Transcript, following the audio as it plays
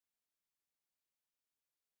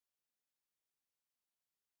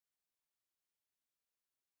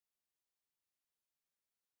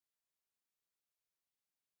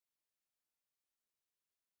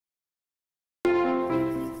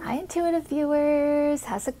intuitive viewers,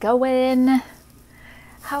 how's it going?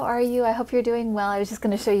 How are you? I hope you're doing well. I was just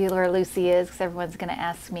going to show you where Lucy is because everyone's going to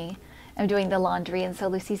ask me. I'm doing the laundry, and so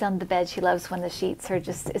Lucy's on the bed. She loves when the sheets are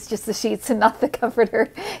it's just the sheets and not the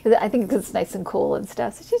comforter. I think it's nice and cool and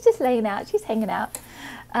stuff. So she's just laying out. She's hanging out.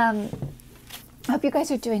 I hope you guys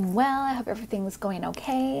are doing well. I hope everything's going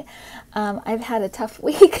okay. I've had a tough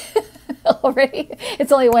week already.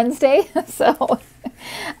 It's only Wednesday, so...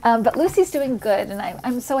 but Lucy's doing good, and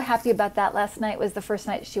I'm so happy about that. Last night was the first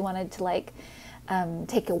night she wanted to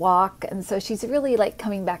take a walk, and so she's really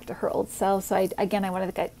coming back to her old self. So again, I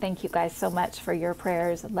wanted to thank you guys so much for your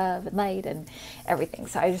prayers and love and light and everything.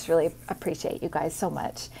 So I just really appreciate you guys so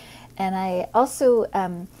much. And I also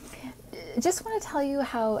just want to tell you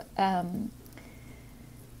how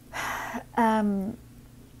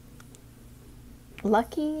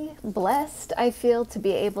lucky, blessed I feel to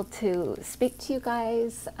be able to speak to you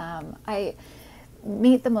guys. I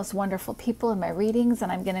meet the most wonderful people in my readings,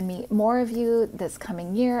 and I'm going to meet more of you this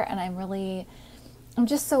coming year, and I'm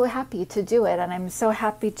just so happy to do it, and I'm so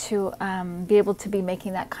happy to be able to be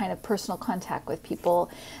making that kind of personal contact with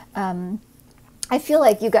people. I feel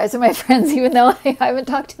like you guys are my friends, even though I haven't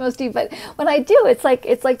talked to most of you, but when I do, it's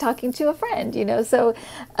like talking to a friend, you know. So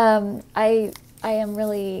I am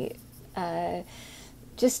really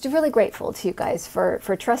just really grateful to you guys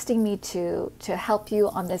for trusting me to help you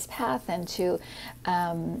on this path, and to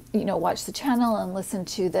watch the channel and listen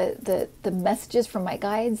to the messages from my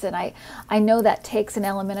guides. And I know that takes an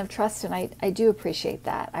element of trust, and I do appreciate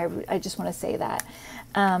that. I just want to say that.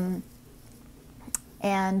 I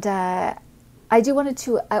wanted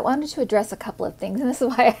to address a couple of things, and this is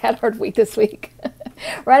why I had a hard week this week.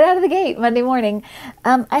 Right out of the gate, Monday morning.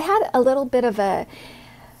 I had a little bit of a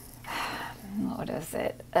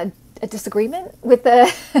disagreement with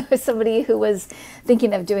with somebody who was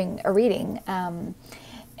thinking of doing a reading,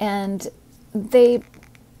 and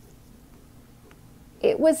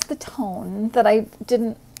it was the tone that I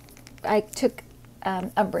took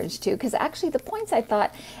umbrage to, because actually the points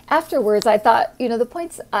afterwards I thought, the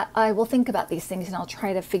points, I will think about these things and I'll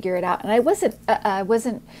try to figure it out. And I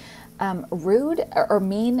wasn't rude or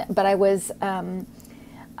mean, but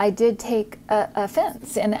I did take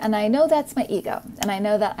offense, and I know that's my ego, and I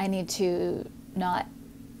know that I need to not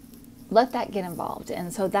let that get involved,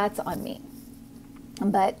 and so that's on me.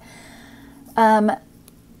 But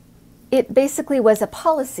it basically was a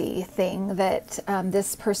policy thing that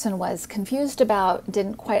this person was confused about,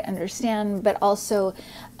 didn't quite understand, but also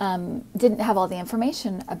didn't have all the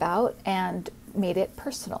information about, and made it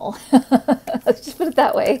personal. Let's just put it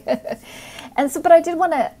that way. And so, but I did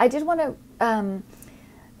want to.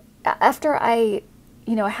 After I,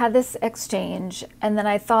 had this exchange, and then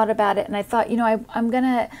I thought about it, and I thought, I'm going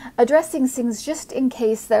to address these things just in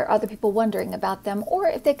case there are other people wondering about them, or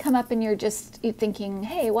if they come up and you're thinking,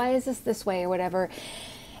 hey, why is this way, or whatever.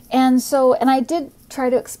 And so, and I did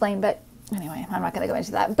try to explain, but anyway, I'm not going to go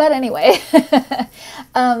into that. But anyway,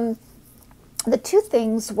 the two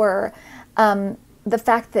things were the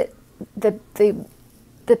fact that the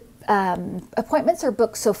appointments are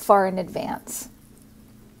booked so far in advance,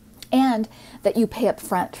 and that you pay up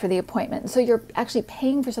front for the appointment. So you're actually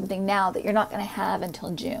paying for something now that you're not going to have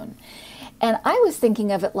until June. And I was thinking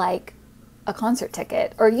of it like a concert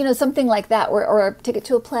ticket, or something like that, or a ticket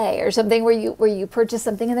to a play, or something where you purchase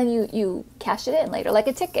something and then you cash it in later, like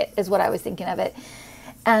a ticket is what I was thinking of it.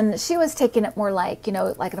 And she was taking it more like,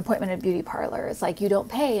 like an appointment at a beauty parlor. It's like you don't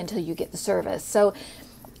pay until you get the service. So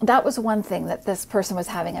that was one thing that this person was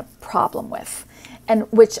having a problem with,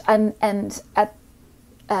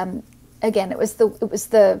 again, it was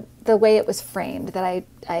the way it was framed that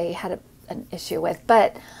I had an issue with.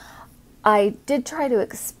 But I did try to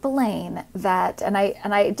explain that, and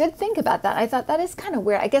I did think about that. I thought that is kind of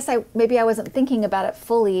weird. I guess maybe I wasn't thinking about it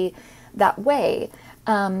fully that way.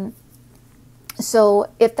 So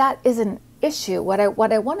if that is an issue, what I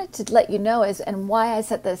wanted to let you know is, and why I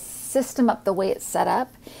set the system up the way it's set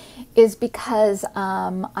up, is because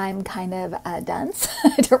I'm kind of a dunce.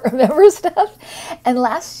 I don't remember stuff. And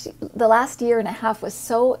the last year and a half was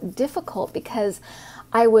so difficult because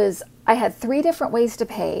I had 3 different ways to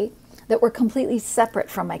pay that were completely separate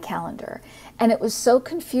from my calendar. And it was so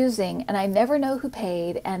confusing, and I never know who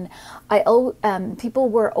paid. And people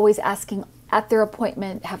were always asking at their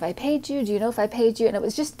appointment, have I paid you? Do you know if I paid you? And it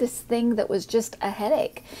was just this thing that was just a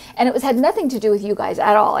headache. And it had nothing to do with you guys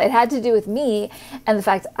at all. It had to do with me and the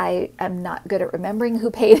fact I am not good at remembering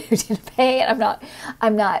who paid, who didn't pay, and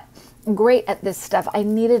I'm not great at this stuff. I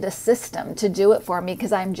needed a system to do it for me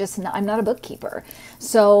because I'm not a bookkeeper.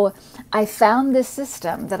 So I found this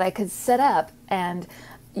system that I could set up, and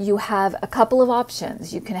you have a couple of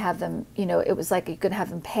options. You can have them, you know, it was like you could have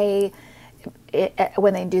them pay it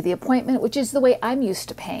when they do the appointment, which is the way I'm used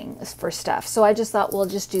to paying for stuff. So I just thought, well,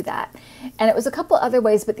 just do that. And it was a couple other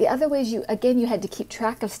ways, but the other ways you had to keep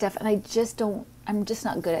track of stuff, and I'm just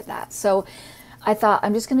not good at that. So I thought,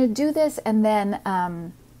 I'm just going to do this, and then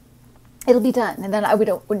it'll be done. And then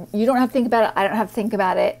you don't have to think about it. I don't have to think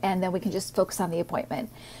about it. And then we can just focus on the appointment.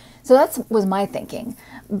 So was my thinking.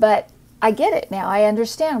 But I get it now. I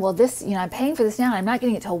understand. Well, this, you know, I'm paying for this now. I'm not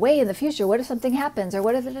getting it till way in the future. What if something happens, or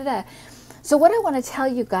what if da-da-da? So what I want to tell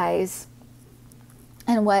you guys,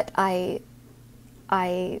 and what I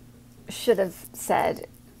should have said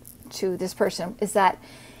to this person, is that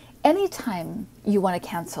anytime you want to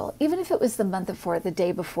cancel, even if it was the month before, the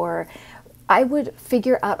day before, I would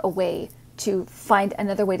figure out a way to find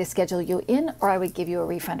another way to schedule you in, or I would give you a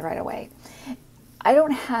refund right away. I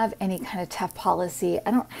don't have any kind of tough policy. I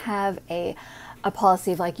don't have a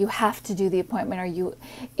policy of like, you have to do the appointment, or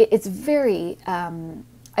it's very,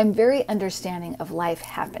 I'm very understanding of life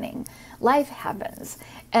happening. Life happens.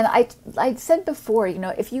 And I said before, you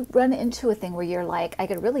know, if you run into a thing where you're like, I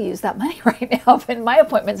could really use that money right now, but my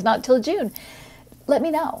appointment's not till June, let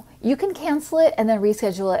me know. You can cancel it and then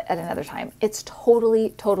reschedule it at another time. It's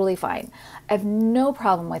totally, totally fine. I have no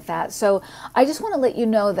problem with that. So I just want to let you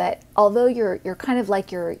know that although you're kind of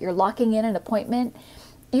like you're locking in an appointment,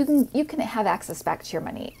 you can have access back to your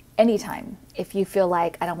money anytime if you feel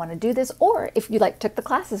like, I don't want to do this, or if you like took the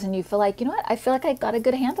classes and you feel like, you know what, I feel like I got a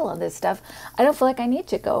good handle on this stuff. I don't feel like I need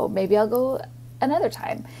to go. Maybe I'll go another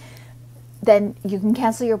time. Then you can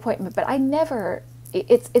cancel your appointment. But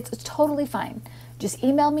it's totally fine. Just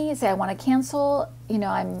email me, say I want to cancel, you know,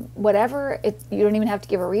 I'm whatever. You don't even have to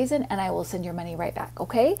give a reason, and I will send your money right back,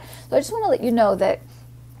 okay? So I just want to let you know that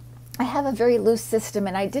I have a very loose system,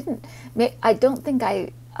 and I don't think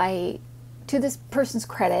I, to this person's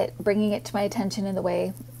credit, bringing it to my attention in the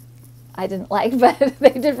way I didn't like, but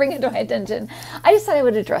they did bring it to my attention. I just thought I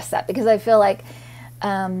would address that because I feel like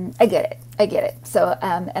I get it. So,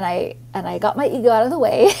 and I got my ego out of the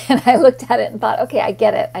way, and I looked at it and thought, okay, I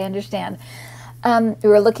get it. I understand. We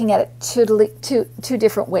were looking at it two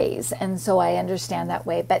different ways, and so I understand that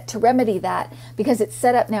way. But to remedy that, because it's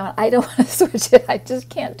set up now and I don't want to switch it, I just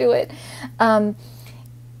can't do it,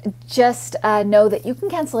 just know that you can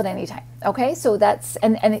cancel at any time, okay? So that's,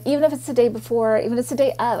 and even if it's the day before, even if it's the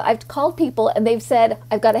day of, I've called people and they've said,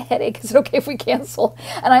 I've got a headache, is it okay if we cancel?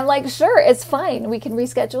 And I'm like, sure, it's fine, we can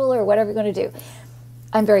reschedule or whatever you're going to do.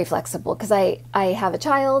 I'm very flexible because I have a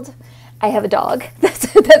child, I have a dog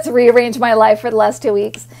that's rearranged my life for the last 2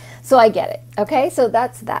 weeks. So I get it. Okay. So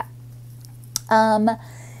that's that.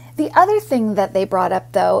 The other thing that they brought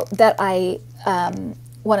up though, that I,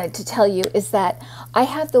 wanted to tell you is that I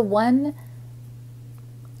have the one,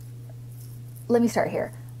 let me start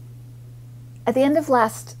here. At the end of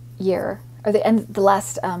last year, or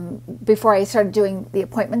before I started doing the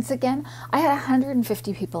appointments again, I had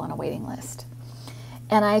 150 people on a waiting list.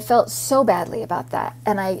 And I felt so badly about that.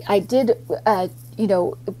 And I did, you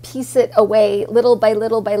know, piece it away little by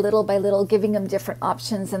little by little by little, giving them different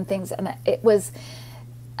options and things. And it was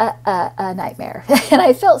a nightmare. And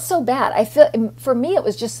I felt so bad. For me, it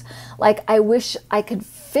was just like, I wish I could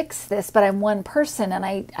fix this, but I'm one person. And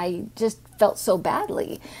I just felt so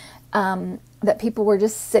badly that people were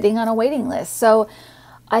just sitting on a waiting list. So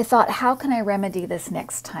I thought, how can I remedy this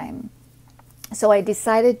next time? So I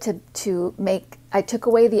decided I took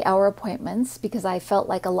away the hour appointments because I felt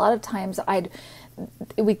like a lot of times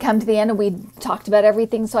we'd come to the end and we'd talked about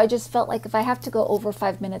everything. So I just felt like if I have to go over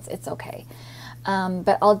 5 minutes, it's okay.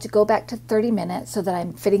 But I'll go back to 30 minutes so that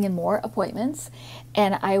I'm fitting in more appointments,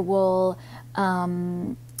 and I will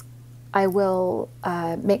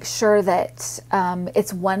make sure that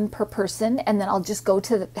it's one per person, and then I'll just go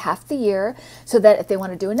to half the year so that if they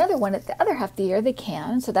want to do another one at the other half the year, they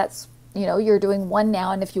can. So that's, you know, you're doing one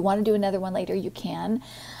now, and if you want to do another one later, you can.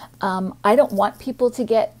 I don't want people to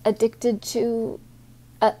get addicted to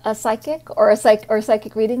a psychic or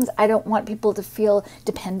psychic readings. I don't want people to feel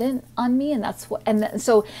dependent on me, and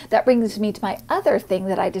so that brings me to my other thing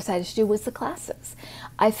that I decided to do was the classes.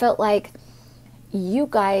 I felt like you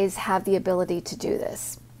guys have the ability to do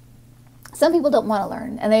this. Some people don't want to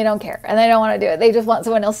learn, and they don't care, and they don't want to do it. They just want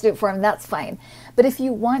someone else to do it for them. That's fine. But if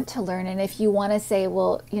you want to learn, and if you want to say,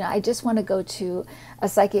 well, you know, I just want to go to a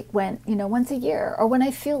psychic once a year, or when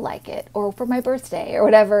I feel like it, or for my birthday, or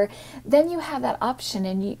whatever, then you have that option.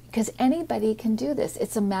 And because anybody can do this,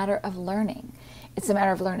 it's a matter of learning. It's a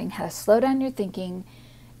matter of learning how to slow down your thinking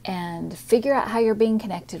and figure out how you're being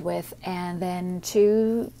connected with, and then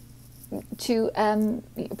to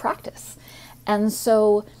practice. And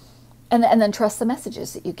so and then trust the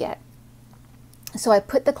messages that you get. So I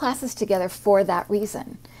put the classes together for that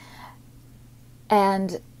reason.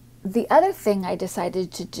 And the other thing I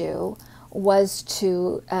decided to do was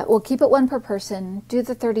to, we'll keep it one per person, do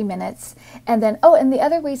the 30 minutes. And then, oh, and the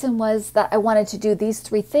other reason was that I wanted to do these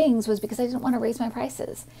 3 things was because I didn't want to raise my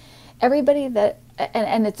prices. Everybody that,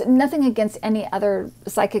 and it's nothing against any other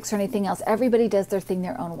psychics or anything else. Everybody does their thing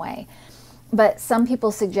their own way. But some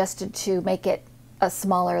people suggested to make it a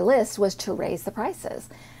smaller list was to raise the prices.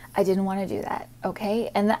 I didn't want to do that,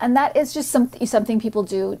 okay? And that is just something people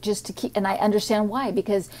do just to keep, and I understand why,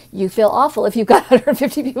 because you feel awful if you've got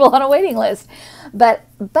 150 people on a waiting list. But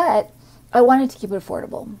I wanted to keep it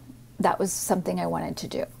affordable. That was something I wanted to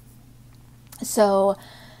do. So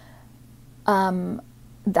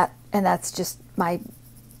that's just my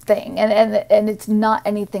thing. And it's not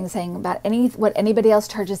anything saying about what anybody else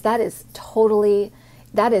charges. That is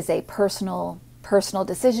a personal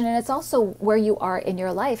decision, and it's also where you are in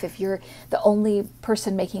your life. If you're the only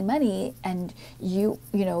person making money and you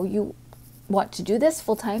want to do this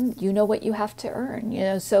full time, you know what you have to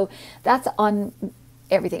earn, so that's on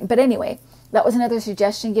everything. But anyway, that was another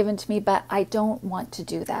suggestion given to me, but I don't want to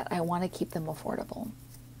do that. I want to keep them affordable.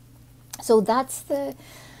 So that's the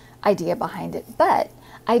idea behind it. But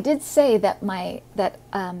I did say that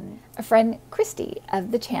a friend Christy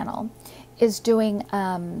of the channel is doing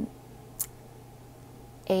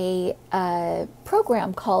a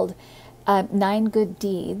program called 9 Good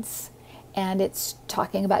Deeds, and it's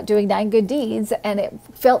talking about doing 9 good deeds, and it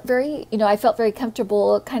felt very, I felt very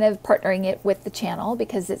comfortable kind of partnering it with the channel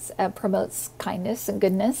because it promotes kindness and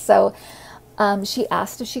goodness. So she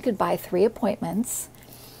asked if she could buy 3 appointments,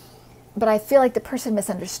 but I feel like the person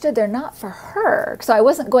misunderstood. They're not for her. So I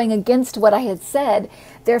wasn't going against what I had said.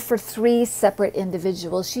 They're for 3 separate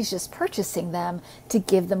individuals. She's just purchasing them to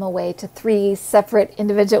give them away to 3 separate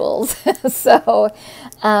individuals. So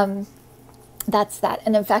that's that.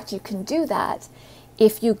 And in fact, you can do that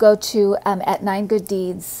if you go to at 9 Good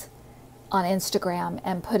Deeds on Instagram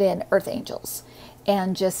and put in Earth Angels,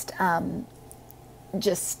 and just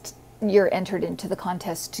you're entered into the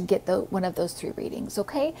contest to get one of those 3 readings.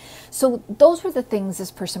 Okay, so those were the things this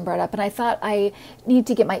person brought up, and I thought I need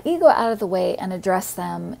to get my ego out of the way and address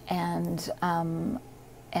them. And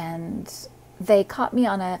they caught me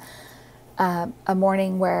on a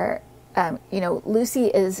morning where Lucy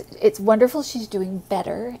it's wonderful, she's doing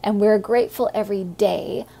better, and we're grateful every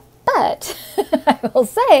day. But I will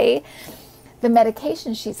say the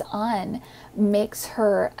medication she's on makes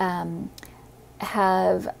her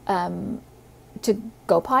have to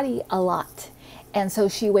go potty a lot, and so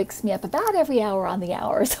she wakes me up about every hour on the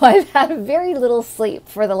hour. So I've had very little sleep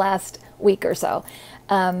for the last week or so.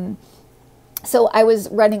 So I was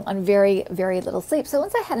running on very, very little sleep. So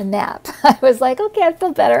once I had a nap, I was like, okay, I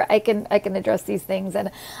feel better. I can address these things, and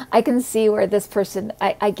I can see where this person,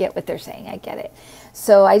 I get what they're saying. I get it.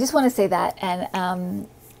 So I just want to say that,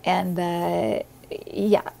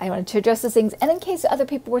 yeah, I wanted to address those things. And in case other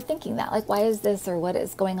people were thinking that, like, why is this, or what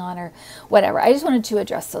is going on, or whatever, I just wanted to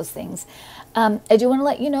address those things. I do want to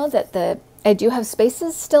let you know that I do have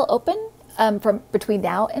spaces still open from between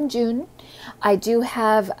now and June. I do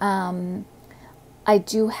have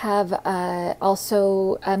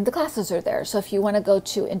also the classes are there. So if you want to go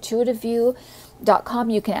to Intuitiview.com,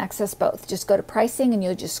 you can access both. Just go to pricing and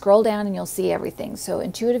you'll just scroll down and you'll see everything. So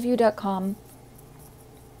Intuitiview.com.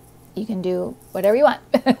 You can do whatever you want.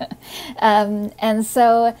 And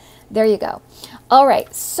so there you go. All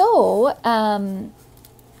right. So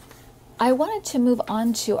I wanted to move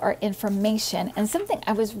on to our information, and something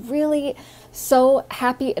I was really so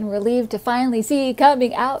happy and relieved to finally see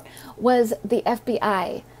coming out was the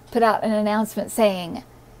FBI put out an announcement saying,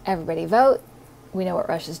 everybody vote. We know what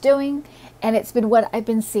Russia's doing. And it's been what I've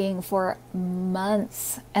been seeing for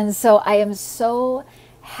months. And so I am so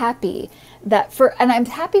happy and I'm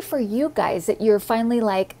happy for you guys that you're finally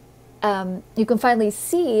like, you can finally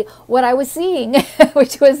see what I was seeing,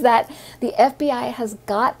 which was that the FBI has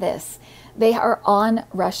got this. They are on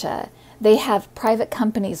Russia. They have private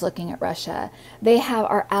companies looking at Russia. They have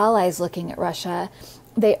our allies looking at Russia.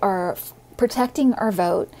 They are protecting our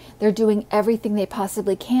vote. They're doing everything they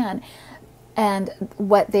possibly can. And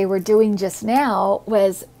what they were doing just now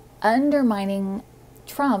was undermining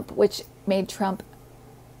Trump, which made Trump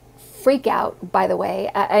freak out, by the way.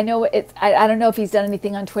 I know I don't know if he's done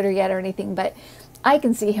anything on Twitter yet or anything, but I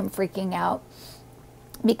can see him freaking out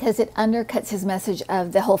because it undercuts his message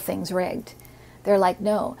of the whole thing's rigged. They're like,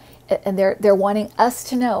 no. And they're wanting us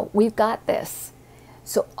to know we've got this.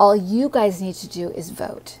 So all you guys need to do is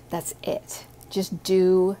vote. That's it. Just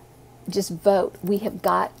vote. We have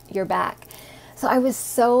got your back. So I was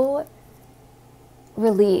so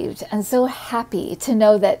relieved and so happy to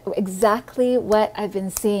know that exactly what I've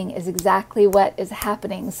been seeing is exactly what is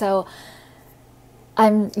happening. So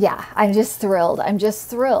I'm just thrilled. I'm just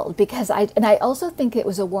thrilled because I also think it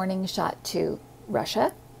was a warning shot to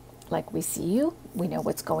Russia. Like, we see you, we know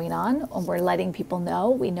what's going on, and we're letting people know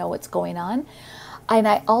we know what's going on. And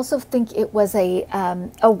I also think it was a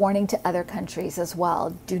warning to other countries as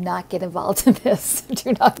well. Do not get involved in this.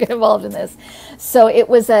 Do not get involved in this. So it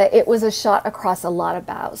was a shot across a lot of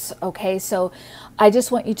bows. Okay, so I just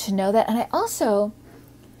want you to know that. And I also,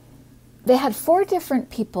 they had 4 different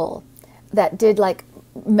people that did like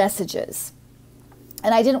messages,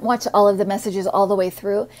 and I didn't watch all of the messages all the way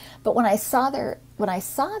through. But when I saw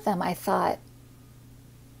them, I thought,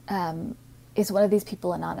 is one of these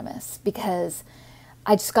people anonymous? Because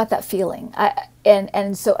I just got that feeling.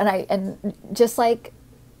 And just like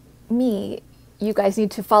me, you guys need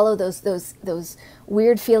to follow those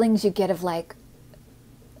weird feelings you get of like,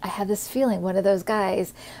 I have this feeling, one of those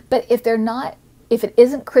guys. But if it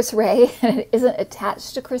isn't Kris Ray and it isn't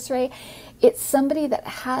attached to Kris Ray, it's somebody that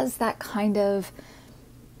has that kind of,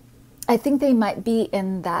 I think they might be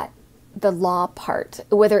in the law part,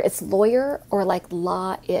 whether it's lawyer or like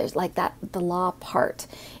law is like that, the law part.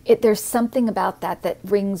 There's something about that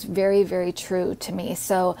rings very, very true to me.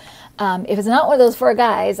 So if it's not one of those 4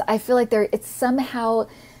 guys, I feel like it's somehow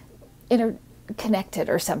interconnected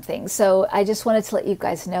or something. So I just wanted to let you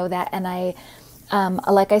guys know that. And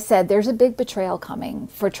like I said, there's a big betrayal coming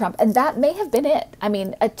for Trump, and that may have been it. I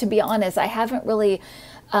mean, to be honest, I haven't really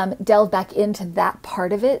delved back into that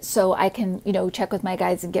part of it, so I can, check with my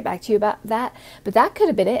guides and get back to you about that. But that could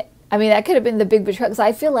have been it. I mean, that could have been the big betrayal, because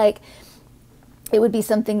I feel like it would be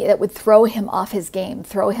something that would throw him off his game,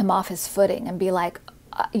 throw him off his footing, and be like,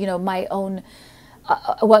 my own,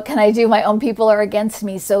 what can I do? My own people are against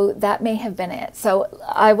me. So that may have been it. So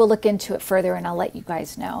I will look into it further, and I'll let you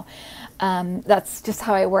guys know. That's just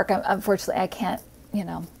how I work. Unfortunately, I can't,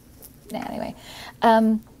 anyway.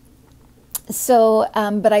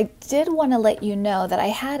 But I did want to let you know that I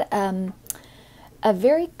had a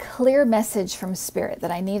very clear message from Spirit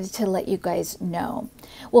that I needed to let you guys know.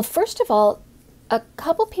 Well, first of all, a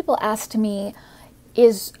couple people asked me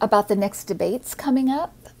about the next debates coming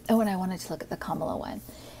up. Oh, and I wanted to look at the Kamala one.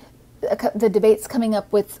 The debates coming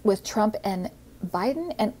up with Trump and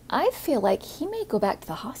Biden, and I feel like he may go back to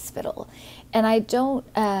the hospital. And I don't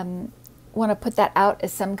want to put that out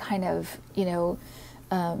as some kind of,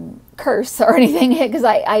 curse or anything, because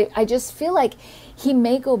I just feel like he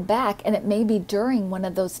may go back, and it may be during one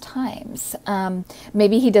of those times.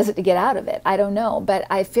 Maybe he does it to get out of it. I don't know. But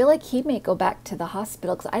I feel like he may go back to the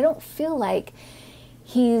hospital, because I don't feel like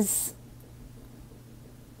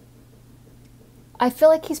I feel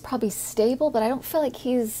like he's probably stable, but I don't feel like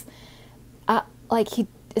he's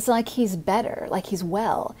it's like he's better, like he's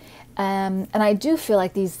well. And I do feel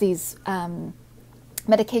like these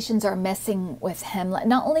medications are messing with him,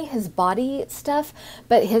 not only his body stuff,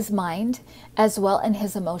 but his mind as well, and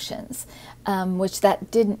his emotions, which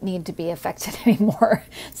that didn't need to be affected anymore.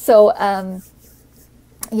 So,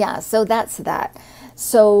 so that's that.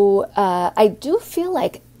 So I do feel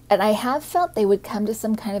like, and I have felt they would come to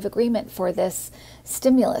some kind of agreement for this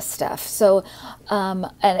stimulus stuff. So,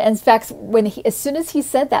 and in fact, as soon as he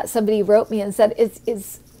said that, somebody wrote me and said,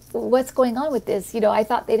 "Is what's going on with this? I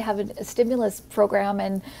thought they'd have a stimulus program,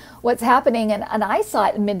 and what's happening?" And I saw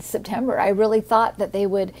it in mid-September. I really thought that they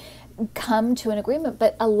would come to an agreement,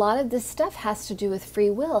 but a lot of this stuff has to do with free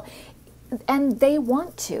will, and they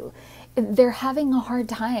want to. They're having a hard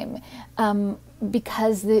time.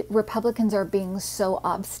 Because the Republicans are being so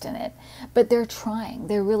obstinate, but they're trying.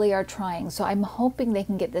 They really are trying. So I'm hoping they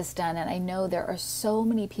can get this done. And I know there are so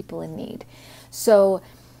many people in need. So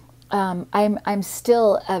I'm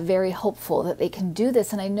still very hopeful that they can do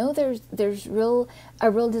this. And I know there's a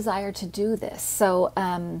real desire to do this. So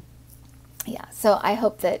so I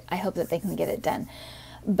hope that they can get it done.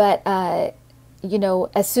 But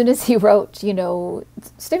as soon as he wrote,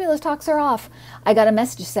 stimulus talks are off, I got a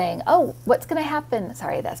message saying, "Oh, what's going to happen?"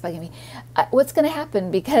 Sorry, that's bugging me. What's going to happen?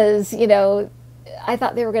 Because, I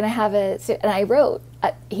thought they were going to have and I wrote,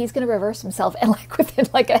 he's going to reverse himself. And within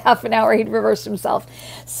a half an hour, he'd reversed himself.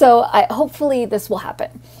 So hopefully this will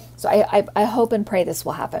happen. So I hope and pray this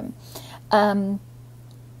will happen. But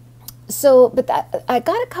I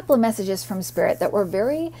got a couple of messages from Spirit that were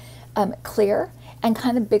very clear and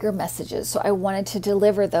kind of bigger messages. So I wanted to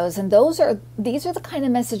deliver those. And these are the kind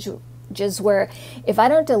of messages where if I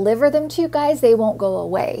don't deliver them to you guys, they won't go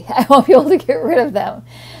away. I won't be able to get rid of them.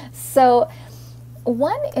 So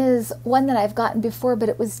One is one that I've gotten before, but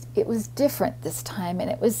it was different this time,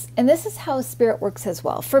 and this is how Spirit works as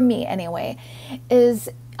well, for me anyway, is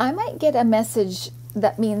I might get a message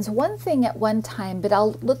that means one thing at one time, but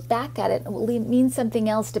I'll look back at it and it will mean something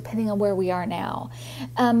else depending on where we are now.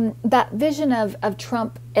 That vision of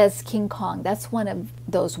Trump as King Kong, that's one of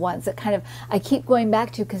those ones that kind of I keep going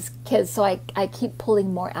back to so I keep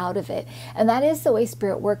pulling more out of it. And that is the way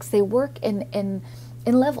Spirit works. They work in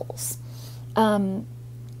levels.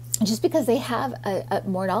 Just because they have a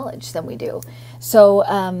more knowledge than we do, so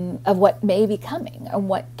of what may be coming and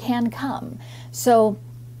what can come. So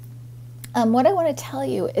what I want to tell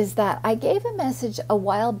you is that I gave a message a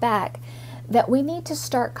while back that we need to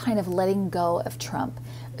start kind of letting go of Trump,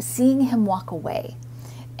 seeing him walk away,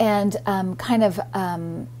 and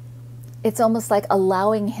it's almost like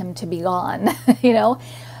allowing him to be gone. You know,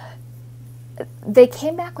 they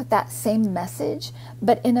came back with that same message,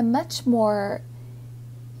 but in a much more,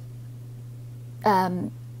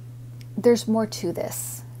 there's more to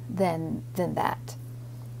this than that.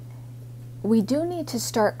 We do need to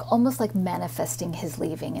start almost like manifesting his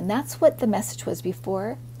leaving, and that's what the message was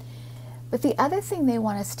before. But the other thing they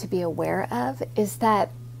want us to be aware of is that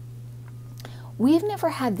we've never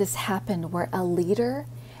had this happen where a leader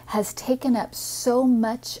has taken up so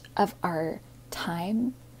much of our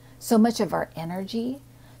time, so much of our energy,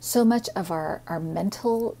 so much of our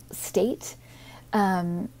mental state, has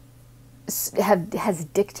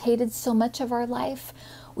dictated so much of our life.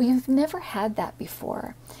 We've never had that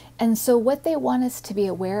before. And so what they want us to be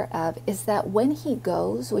aware of is that when he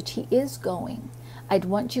goes, which he is going, I'd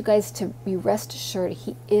want you guys to be rest assured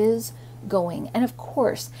he is going. And of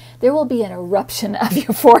course, there will be an eruption of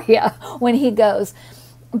euphoria when he goes.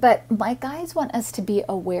 But my guides want us to be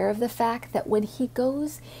aware of the fact that when he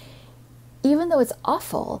goes, even though it's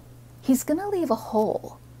awful, he's going to leave a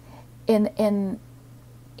hole in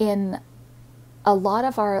a lot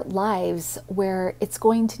of our lives where it's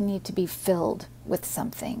going to need to be filled with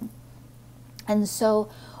something. And so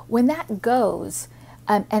when that goes,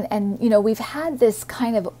 and you know, we've had this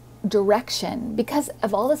kind of direction because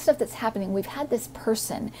of all the stuff that's happening. We've had this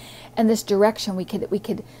person and this direction we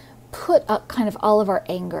could put up kind of all of our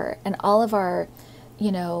anger and all of our,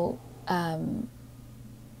 you know,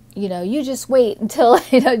 you just wait until,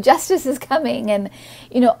 you know, justice is coming, and,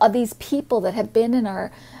 you know, these people that have been in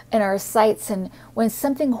our sights, and when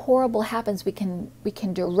something horrible happens, we can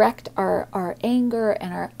direct our anger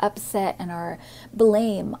and our upset and our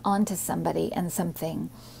blame onto somebody and something.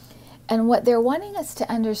 And what they're wanting us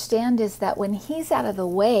to understand is that when he's out of the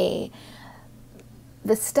way,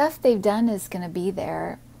 the stuff they've done is going to be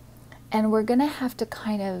there, and we're going to have to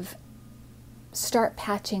kind of start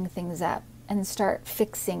patching things up and start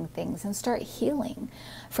fixing things and start healing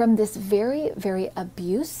from this very, very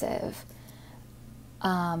abusive,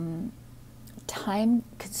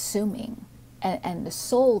 time-consuming and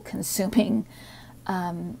soul-consuming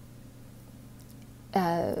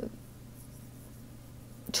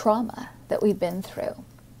trauma that we've been through.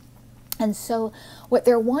 And so what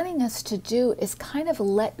they're wanting us to do is kind of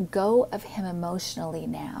let go of him emotionally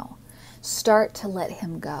now. Start to let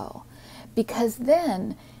him go. Because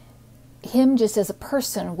then him just as a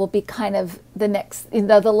person will be kind of the next, you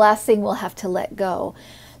know, the last thing we'll have to let go.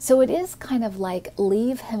 So it is kind of like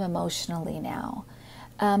leave him emotionally now.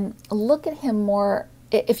 Look at him more,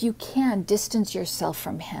 if you can, distance yourself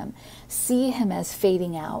from him. See him as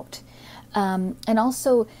fading out. And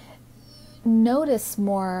also notice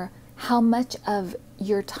more how much of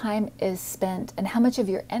your time is spent and how much of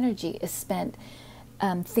your energy is spent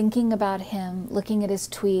thinking about him, looking at his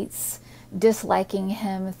tweets, disliking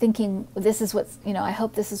him, thinking this is what's, you know, I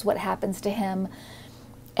hope this is what happens to him,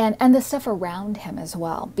 and the stuff around him as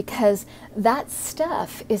well, because that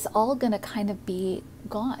stuff is all going to kind of be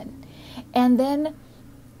gone. And then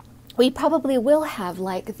we probably will have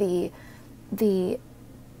like the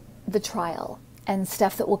trial and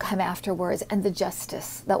stuff that will come afterwards, and the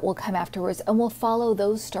justice that will come afterwards, and we'll follow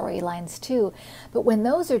those storylines too. But when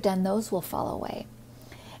those are done, those will fall away.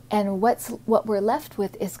 And what we're left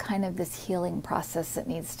with is kind of this healing process that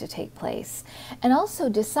needs to take place. And also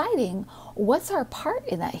deciding what's our part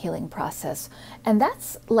in that healing process. And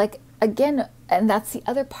that's like, again, and that's the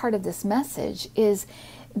other part of this message, is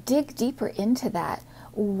dig deeper into that.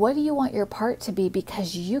 What do you want your part to be?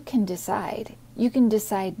 Because you can decide. You can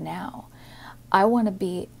decide now. And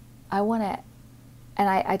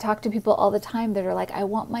I talk to people all the time that are like, I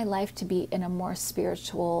want my life to be in a more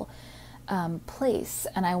spiritual place,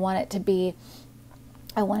 and I want it to be,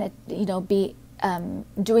 you know, be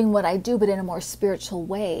doing what I do, but in a more spiritual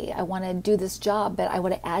way. I want to do this job, but I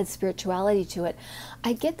want to add spirituality to it.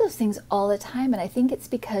 I get those things all the time, and I think it's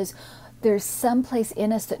because there's some place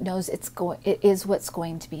in us that knows it is what's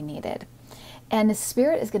going to be needed. And the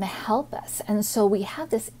Spirit is going to help us. And so we have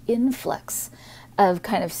this influx of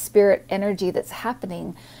kind of spirit energy that's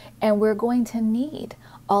happening, and we're going to need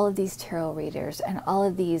all of these tarot readers and all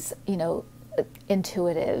of these, you know,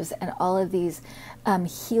 intuitives and all of these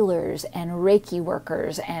healers and Reiki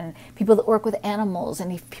workers and people that work with animals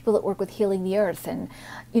and people that work with healing the earth, and,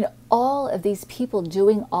 you know, all of these people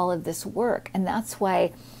doing all of this work. And that's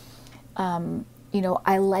why you know,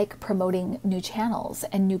 I like promoting new channels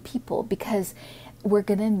and new people, because we're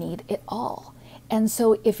going to need it all. And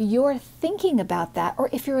so if you're thinking about that, or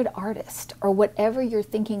if you're an artist or whatever you're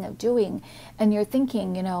thinking of doing, and you're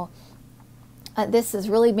thinking, you know, this has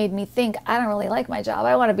really made me think, I don't really like my job,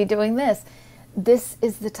 I want to be doing this. This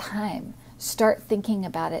is the time. Start thinking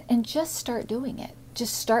about it and just start doing it.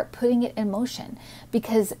 Just start putting it in motion,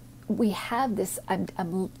 because we have this, I'm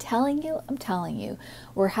telling you,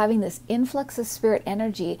 we're having this influx of spirit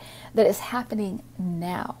energy that is happening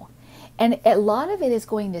now. And a lot of it is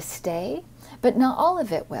going to stay, but not all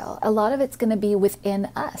of it will. A lot of it's going to be within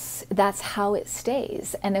us. That's how it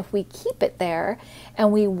stays. And if we keep it there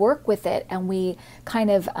and we work with it and we kind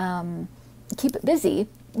of keep it busy,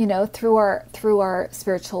 you know, through our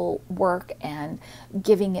spiritual work and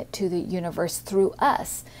giving it to the universe through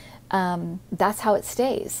us, that's how it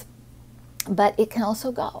stays. But it can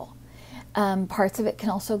also go. Parts of it can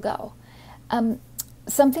also go.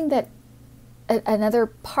 Something that, another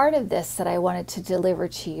part of this that I wanted to deliver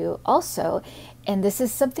to you also, and this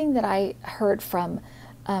is something that I heard from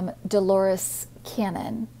Dolores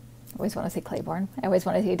Cannon. I always want to say Claiborne. I always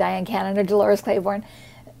want to say Diane Cannon or Dolores Claiborne.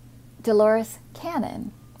 Dolores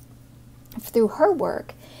Cannon, through her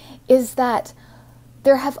work, is that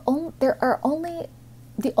the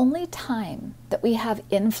only time that we have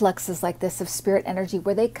influxes like this of spirit energy,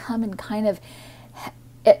 where they come and kind of,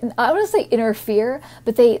 I want to say interfere,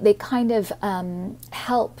 but they kind of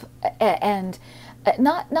help and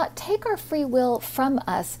not take our free will from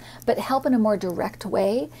us, but help in a more direct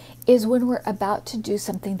way, is when we're about to do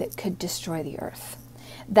something that could destroy the earth.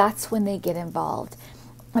 That's when they get involved.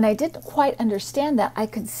 And I didn't quite understand that. I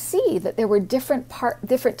could see that there were different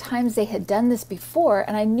times they had done this before,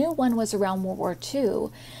 and I knew one was around World War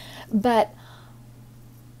II, but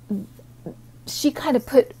she kind of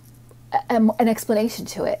put an explanation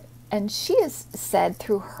to it. And she has said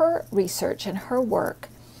through her research and her work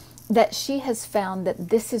that she has found that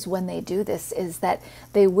this is when they do this, is that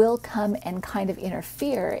they will come and kind of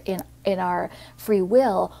interfere in our free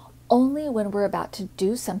will only when we're about to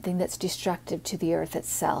do something that's destructive to the earth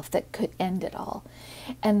itself, that could end it all.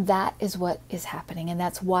 And that is what is happening. And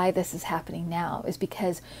that's why this is happening now, is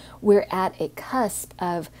because we're at a cusp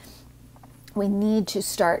of, we need to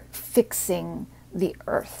start fixing the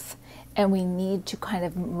earth. And we need to kind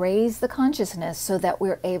of raise the consciousness so that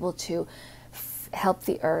we're able to help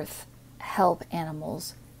the earth, help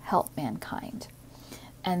animals, help mankind.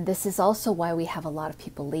 And this is also why we have a lot of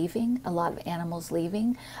people leaving, a lot of animals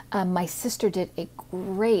leaving. My sister did a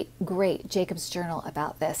great Jacob's Journal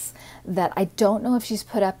about this that I don't know if she's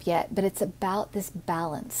put up yet, but it's about this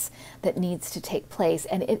balance that needs to take place.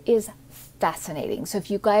 And it is fascinating. So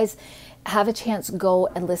if you guys have a chance, go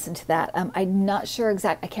and listen to that. I'm not sure I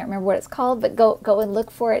can't remember what it's called, but go and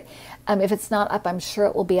look for it. If it's not up, I'm sure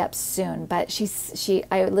it will be up soon. But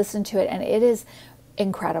I listened to it, and it is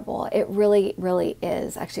incredible. It really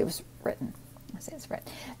is. Actually, it was written. I say it's written.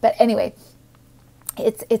 But anyway,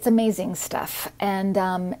 it's amazing stuff.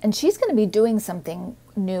 And she's going to be doing something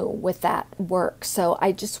new with that work. So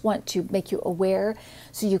I just want to make you aware,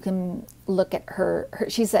 so you can look at her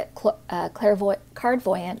she's at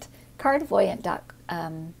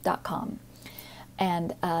cardvoyant.com.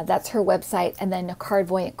 And that's her website. And then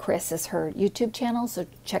Cardvoyant Kris is her YouTube channel. So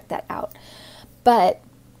check that out. But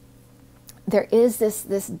there is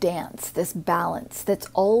this dance, this balance that's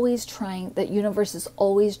always trying, that universe is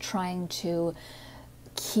always trying to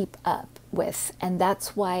keep up with. And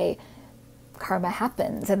that's why karma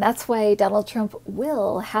happens. And that's why Donald Trump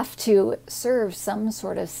will have to serve some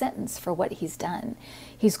sort of sentence for what he's done.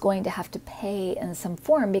 He's going to have to pay in some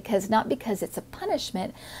form, not because it's a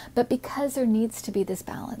punishment, but because there needs to be this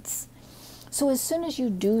balance. So as soon as you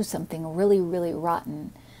do something really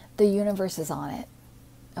rotten, the universe is on it.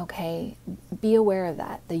 Okay, be aware of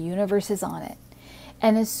that. The universe is on it.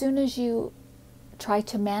 And as soon as you try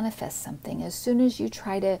to manifest something, as soon as you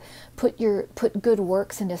try to put good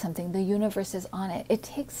works into something, the universe is on it. It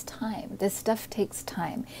takes time. This stuff takes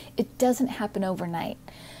time. It doesn't happen overnight.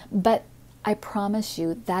 But I promise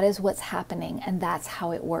you that is what's happening, and that's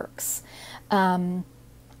how it works.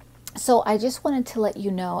 So I just wanted to let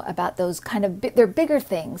you know about those kind of, they're bigger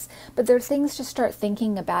things, but they're things to start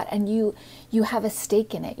thinking about, and you have a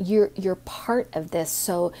stake in it. You're part of this,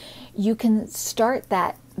 so you can start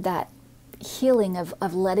that healing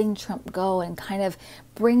of letting Trump go and kind of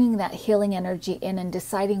bringing that healing energy in and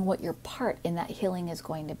deciding what your part in that healing is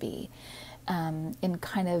going to be, in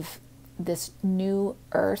kind of this new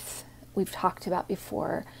earth we've talked about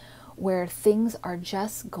before, where things are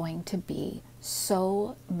just going to be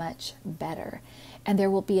so much better. And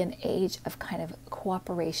there will be an age of kind of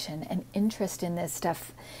cooperation and interest in this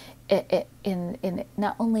stuff, in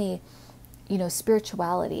not only, you know,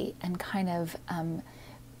 spirituality and kind of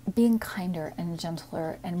being kinder and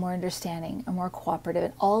gentler and more understanding and more cooperative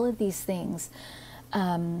and all of these things,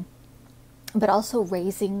 but also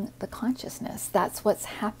raising the consciousness. That's what's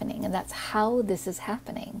happening, and that's how this is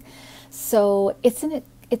happening. So it's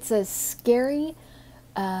a scary,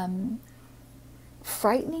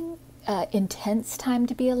 frightening, intense time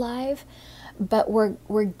to be alive, but we're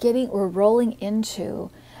rolling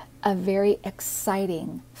into a very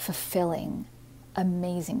exciting, fulfilling,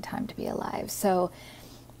 amazing time to be alive. So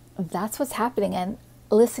that's what's happening. And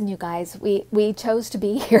listen, you guys, we chose to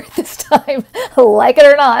be here at this time, like it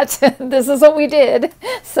or not. This is what we did.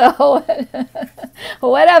 So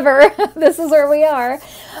whatever, this is where we are.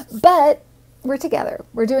 But we're together.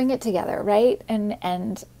 We're doing it together, right?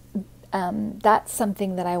 And that's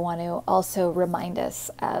something that I want to also remind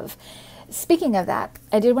us of. Speaking of that,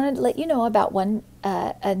 I did want to let you know about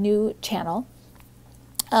a new channel.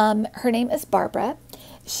 Her name is Barbara.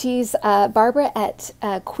 She's Barbara at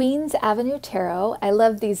Queens Avenue Tarot. I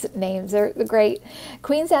love these names. They're great.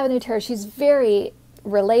 Queens Avenue Tarot. She's very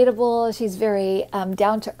relatable. She's very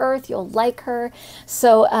down to earth. You'll like her.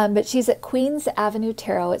 So, but she's at Queens Avenue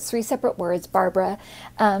Tarot. It's 3 separate words, Barbara.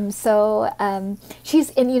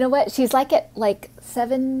 She's, and you know what? She's at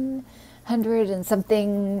 700 and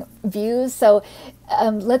something views. So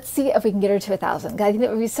let's see if we can get her to 1,000. I think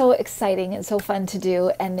that would be so exciting and so fun to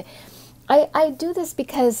do. And I do this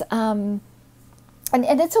because, and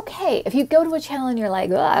it's okay. If you go to a channel and you're like,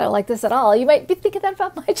 oh, I don't like this at all, you might be thinking that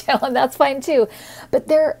about my channel, and that's fine too. But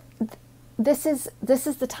this is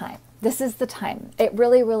the time. This is the time. It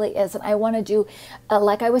really, really is. And I want to do,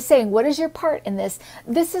 like I was saying, what is your part in this?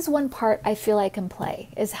 This is one part I feel I can play,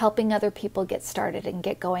 is helping other people get started and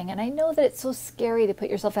get going. And I know that it's so scary to put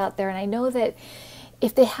yourself out there. And I know that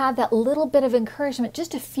if they have that little bit of encouragement,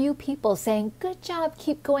 just a few people saying, good job,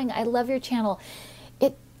 keep going, I love your channel,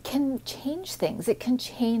 it can change things. It can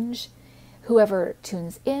change whoever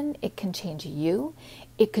tunes in. It can change you.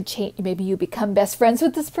 It could change, maybe you become best friends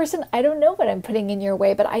with this person. I don't know what I'm putting in your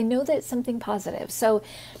way, but I know that it's something positive. So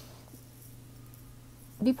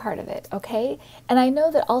be part of it, okay? And I know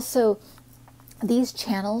that also these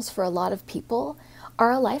channels for a lot of people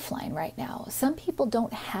are a lifeline right now. Some people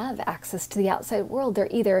don't have access to the outside world. They're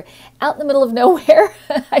either out in the middle of nowhere.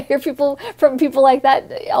 I hear from people like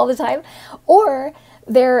that all the time, or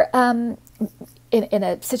they're in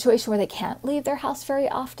a situation where they can't leave their house very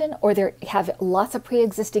often, or they have lots of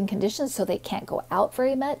pre-existing conditions so they can't go out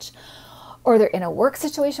very much, or they're in a work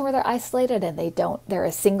situation where they're isolated and they're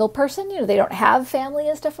a single person, you know, they don't have family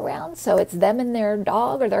and stuff around, so it's them and their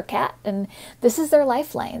dog or their cat, and this is their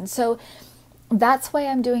lifeline. So that's why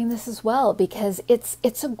I'm doing this as well, because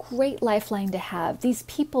it's a great lifeline to have. These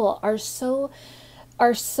people are so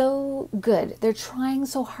good. They're trying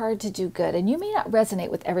so hard to do good. And you may not resonate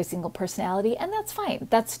with every single personality, and that's fine.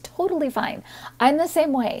 That's totally fine. I'm the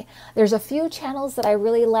same way. There's a few channels that I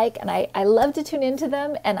really like, and I love to tune into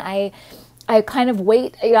them, and I kind of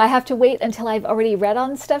wait, you know, I have to wait until I've already read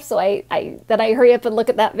on stuff, so then I hurry up and look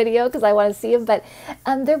at that video because I want to see them. But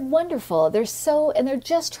they're wonderful. And they're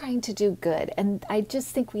just trying to do good, and I just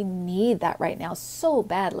think we need that right now so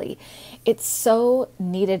badly. It's so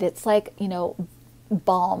needed. It's like, you know,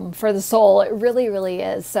 balm for the soul. It really, really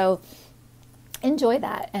is. So enjoy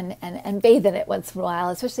that and bathe in it once in a while,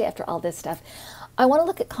 especially after all this stuff. I want to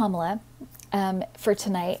look at Kamala for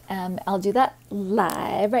tonight. I'll do that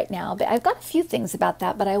live right now, but I've got a few things about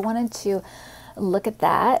that, but I wanted to look at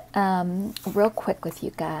that real quick with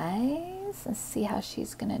you guys and see how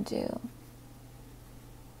she's gonna do.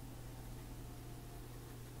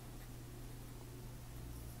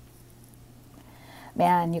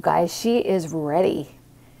 Man, you guys, she is ready.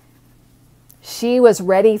 She was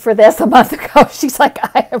ready for this a month ago. She's like,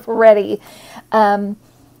 I am ready.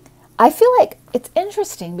 I feel like it's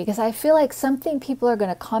interesting because I feel like something people are going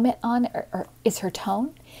to comment on is her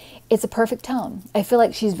tone. It's a perfect tone. I feel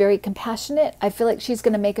like she's very compassionate. I feel like she's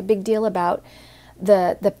going to make a big deal about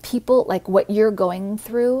the people, like what you're going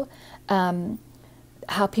through,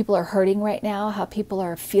 how people are hurting right now, how people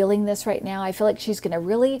are feeling this right now. I feel like she's going to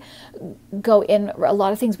really go in a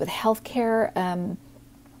lot of things with healthcare.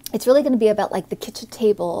 It's really going to be about like the kitchen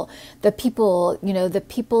table, the people, you know, the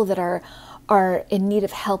people that are in need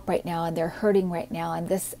of help right now, and they're hurting right now, and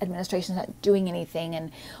this administration is not doing anything,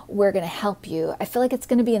 and we're going to help you. I feel like it's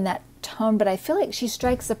going to be in that tone, but I feel like she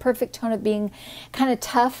strikes the perfect tone of being kind of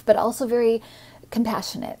tough, but also very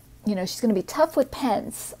compassionate. You know, she's going to be tough with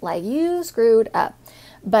Pence, like you screwed up,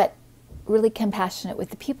 but really compassionate with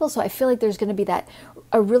the people. So I feel like there's going to be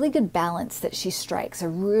a really good balance that she strikes, a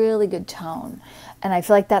really good tone. And I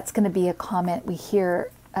feel like that's going to be a comment we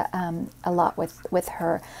hear a lot with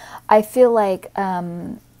her. I feel like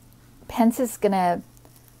Pence is going to,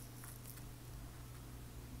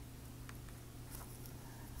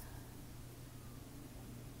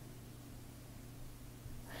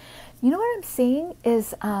 you know what I'm seeing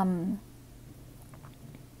is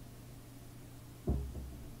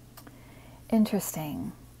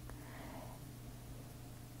interesting.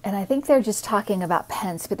 And I think they're just talking about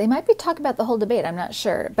Pence, but they might be talking about the whole debate. I'm not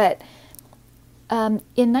sure. But in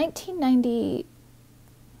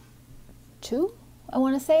 1992, I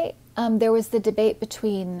want to say, there was the debate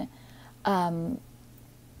between, or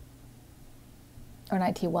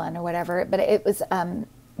 91 or whatever, but it was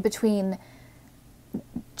between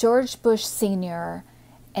George Bush Sr.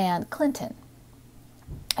 and Clinton.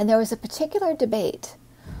 And there was a particular debate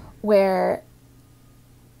where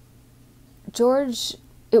George,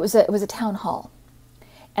 it was a town hall.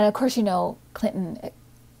 And of course, you know, Clinton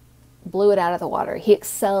blew it out of the water. He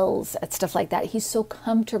excels at stuff like that. He's so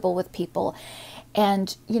comfortable with people.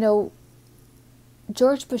 And, you know,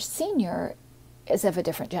 George Bush Sr. is of a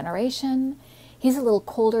different generation. He's a little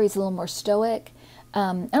colder. He's a little more stoic.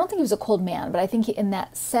 I don't think he was a cold man, but I think in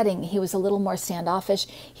that setting, he was a little more standoffish.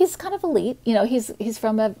 He's kind of elite. You know, he's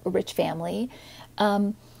from a rich family.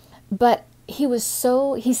 But he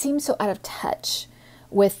seemed so out of touch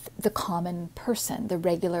with the common person, the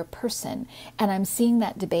regular person. And I'm seeing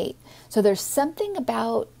that debate. So there's something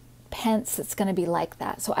about Pence that's going to be like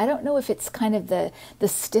that. So I don't know if it's kind of the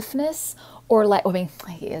stiffness, or like, I mean,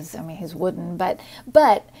 he's wooden, but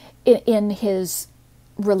in his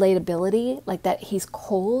relatability, like that he's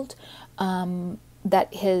cold,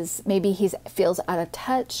 that maybe he feels out of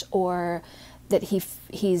touch, or that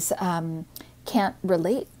he's can't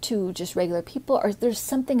relate to just regular people, or there's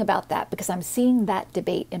something about that, because I'm seeing that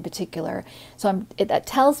debate in particular. So that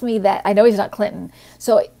tells me that I know he's not Clinton.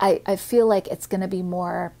 So I feel like it's going to be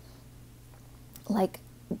more like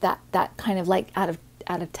that kind of like out of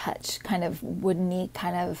touch, kind of woodeny,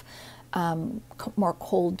 kind of more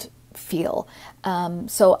cold feel.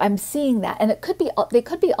 So I'm seeing that, and they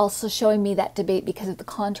could be also showing me that debate because of the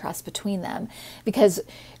contrast between them, because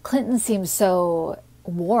Clinton seems so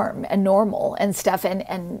warm and normal and stuff,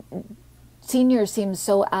 and Senior seems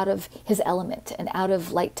so out of his element and out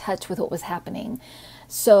of like touch with what was happening.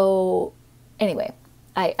 So anyway,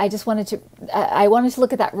 I just wanted to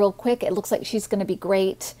look at that real quick. It looks like she's going to be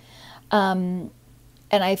great, and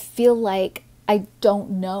I feel like I don't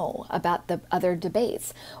know about the other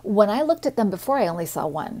debates. When I looked at them before, I only saw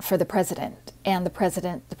one for the president, vice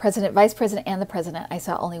president, and the president. I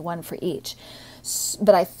saw only one for each.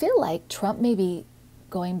 But I feel like Trump may be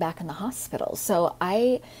going back in the hospital. So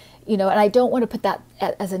and I don't want to put that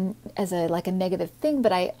as a like a negative thing,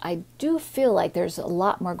 but I do feel like there's a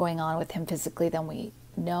lot more going on with him physically than we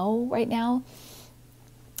know right now.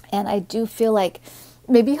 And I do feel like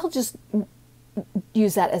maybe he'll just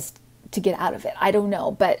use that as to get out of it. I don't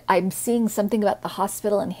know, but I'm seeing something about the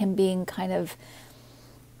hospital and him being kind of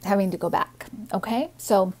having to go back. Okay,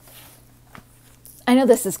 so I know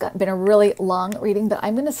this has been a really long reading, but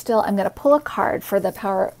I'm going to pull a card for the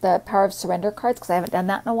power of surrender cards, because I haven't done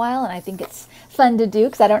that in a while, and I think it's fun to do,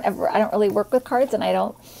 because I don't really work with cards, and I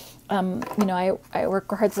don't, I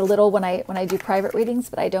work with cards a little when I do private readings,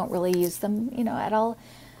 but I don't really use them, at all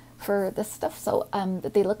for this stuff. So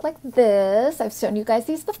they look like this. I've shown you guys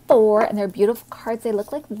these before, and they're beautiful cards. They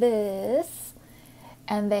look like this.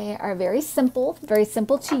 And they are very simple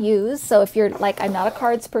to use. So if you're like, I'm not a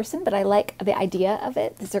cards person, but I like the idea of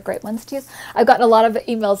it, these are great ones to use. I've gotten a lot of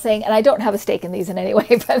emails saying, and I don't have a stake in these in any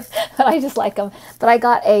way, but I just like them. But I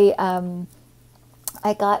got a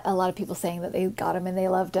lot of people saying that they got them and they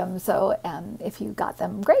loved them. So if you got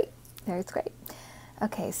them, great. It's great.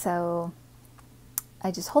 Okay, so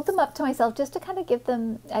I just hold them up to myself just to kind of give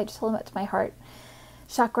them, I just hold them up to my heart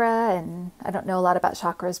chakra, and I don't know a lot about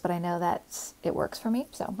chakras, but I know that it works for me,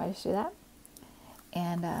 so I just do that.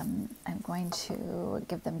 And I'm going to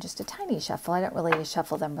give them just a tiny shuffle. I don't really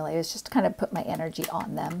shuffle them really. It's just to kind of put my energy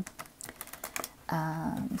on them.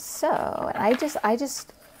 So I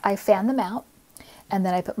fan them out, and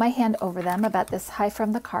then I put my hand over them about this high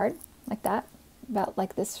from the card, like that, about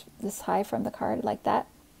like this high from the card, like that.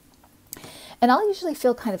 And I'll usually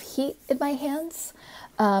feel kind of heat in my hands,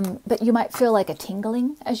 but you might feel like a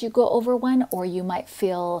tingling as you go over one, or you might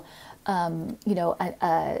feel, you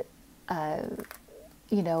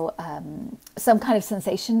know, some kind of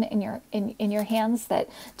sensation in your hands that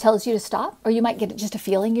tells you to stop, or you might get just a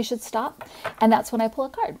feeling you should stop, and that's when I pull a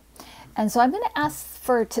card. And so I'm going to ask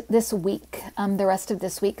for this week, the rest of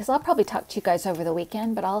this week, because I'll probably talk to you guys over the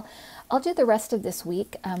weekend, but I'll do the rest of this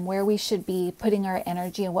week where we should be putting our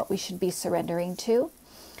energy and what we should be surrendering to.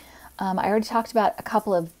 I already talked about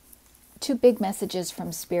two big messages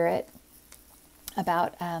from Spirit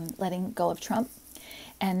about letting go of Trump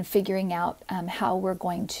and figuring out how we're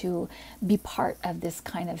going to be part of this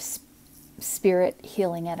kind of spirit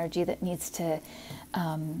healing energy that needs to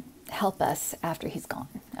help us after he's gone.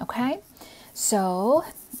 Okay, so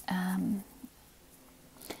and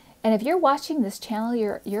if you're watching this channel,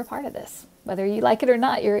 you're a part of this, whether you like it or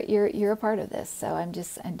not. You're a part of this. So I'm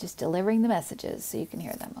just delivering the messages so you can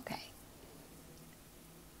hear them. Okay.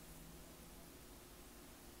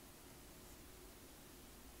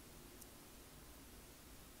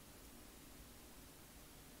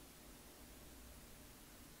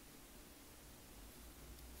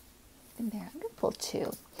 There, I'm going to pull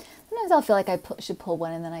two. Sometimes I'll feel like I should pull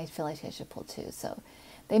one, and then I feel like I should pull two. So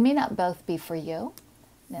they may not both be for you.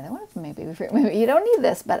 The other one may be for maybe you don't need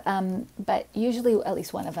this, but usually at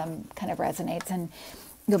least one of them kind of resonates, and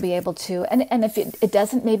you'll be able to. And if it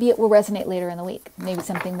doesn't, maybe it will resonate later in the week. Maybe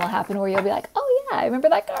something will happen where you'll be like, oh yeah, I remember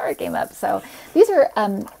that card came up. So these are,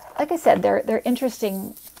 like I said, they're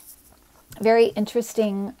interesting, very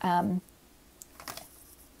interesting.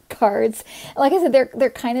 Cards. Like I said, they're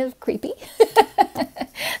kind of creepy.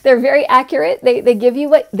 They're very accurate. They give you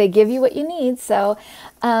what you need. So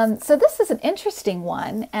so this is an interesting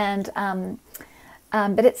one, and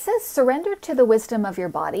but it says surrender to the wisdom of your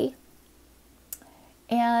body,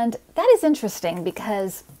 and that is interesting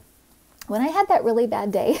because when I had that really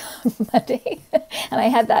bad day on Monday, and I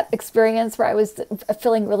had that experience where I was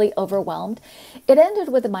feeling really overwhelmed, it ended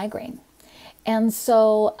with a migraine, and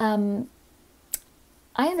so.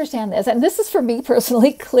 I understand this, and this is for me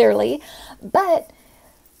personally, clearly, but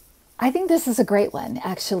I think this is a great one,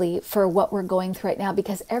 actually, for what we're going through right now,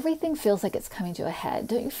 because everything feels like it's coming to a head.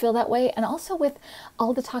 Don't you feel that way? And also with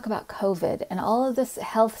all the talk about COVID and all of this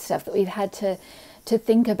health stuff that we've had to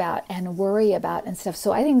think about and worry about and stuff.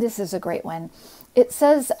 So I think this is a great one. It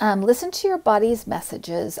says, listen to your body's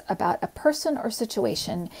messages about a person or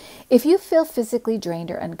situation. If you feel physically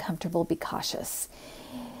drained or uncomfortable, be cautious.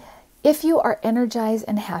 If you are energized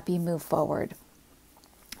and happy, move forward.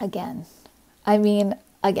 Again,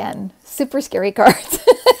 super scary cards.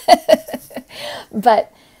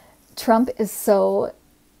 But Trump is so,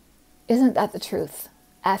 isn't that the truth?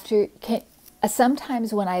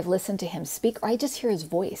 Sometimes when I've listened to him speak, or I just hear his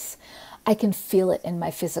voice, I can feel it in my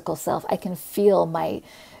physical self. I can feel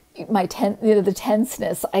the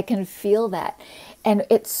tenseness. I can feel that. And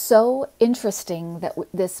it's so interesting that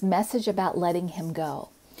this message about letting him go,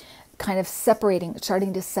 kind of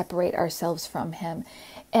starting to separate ourselves from him.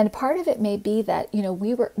 And part of it may be that,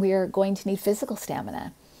 we are going to need physical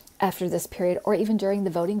stamina after this period, or even during the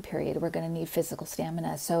voting period, we're going to need physical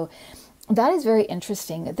stamina. So that is very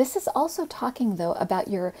interesting. This is also talking, though, about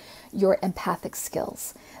your empathic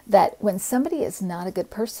skills, that when somebody is not a good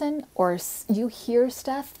person, or you hear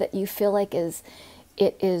stuff that you feel like is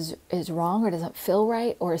wrong or doesn't feel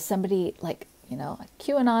right, or somebody like,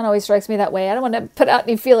 QAnon always strikes me that way. I don't want to put out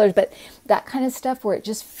any feelers, but that kind of stuff where it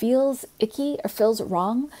just feels icky or feels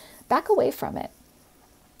wrong, back away from it.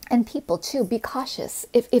 And people too, be cautious.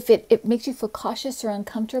 If it makes you feel cautious or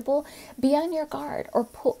uncomfortable, be on your guard,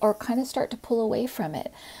 or kind of start to pull away from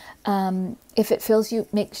it. If it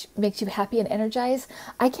makes you happy and energized.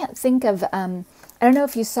 I can't think of, I don't know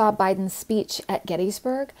if you saw Biden's speech at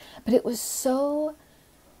Gettysburg, but it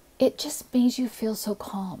just made you feel so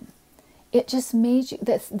calm. It just made you,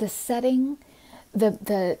 the setting,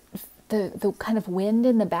 the kind of wind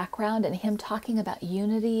in the background, and him talking about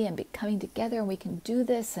unity and coming together, and we can do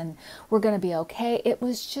this, and we're going to be okay. It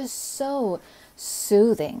was just so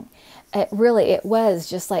soothing. It was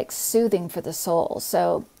just like soothing for the soul.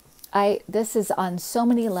 So this is on so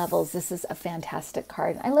many levels. This is a fantastic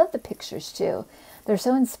card. I love the pictures too. They're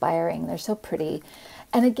so inspiring. They're so pretty.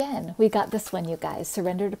 And again, we got this one, you guys,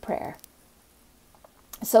 surrender to prayer.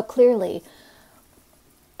 So clearly,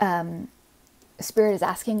 Spirit is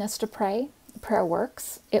asking us to pray. Prayer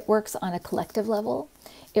works. It works on a collective level.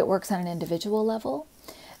 It works on an individual level.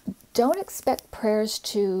 Don't expect prayers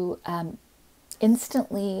to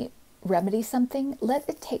instantly remedy something. Let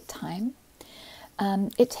it take time.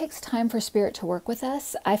 It takes time for Spirit to work with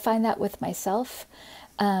us. I find that with myself.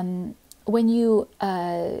 When you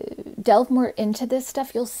delve more into this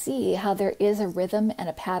stuff, you'll see how there is a rhythm and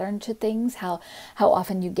a pattern to things, how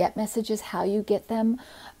often you get messages, how you get them,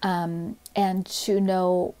 and to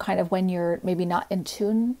know kind of when you're maybe not in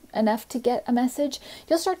tune enough to get a message,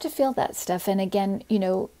 you'll start to feel that stuff. And again, you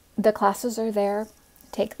know, the classes are there,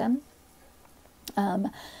 take them.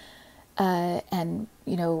 And,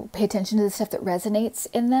 you know, pay attention to the stuff that resonates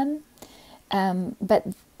in them. But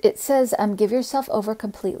it says, give yourself over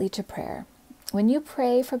completely to prayer. When you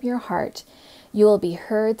pray from your heart, you will be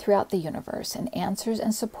heard throughout the universe, and answers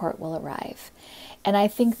and support will arrive. And I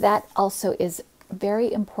think that also is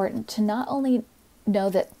very important to not only know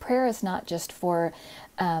that prayer is not just for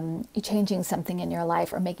changing something in your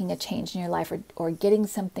life, or making a change in your life, or getting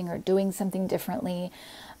something, or doing something differently,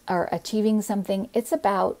 or achieving something. It's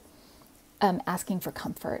about asking for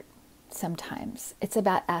comfort sometimes. It's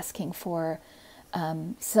about asking for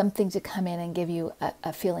something to come in and give you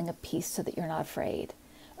a feeling of peace, so that you're not afraid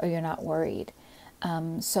or you're not worried.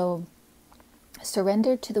 So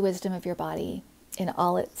surrender to the wisdom of your body in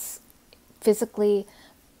all its physically,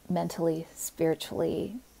 mentally,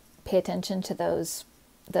 spiritually. Pay attention to those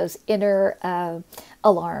inner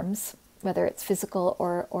alarms, whether it's physical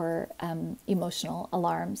or emotional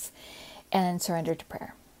alarms, and surrender to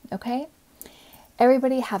prayer. Okay?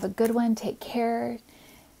 Everybody have a good one. Take care.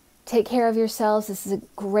 Take care of yourselves. This is a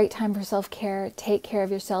great time for self-care. Take care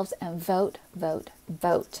of yourselves and vote, vote,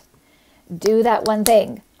 vote. Do that one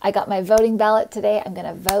thing. I got my voting ballot today. I'm going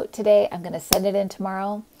to vote today. I'm going to send it in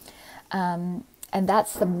tomorrow. And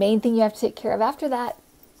that's the main thing you have to take care of. After that,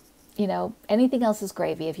 you know, anything else is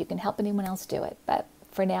gravy. If you can help anyone else, do it. But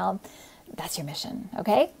for now, that's your mission.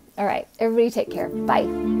 Okay? All right. Everybody take care.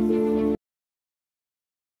 Bye.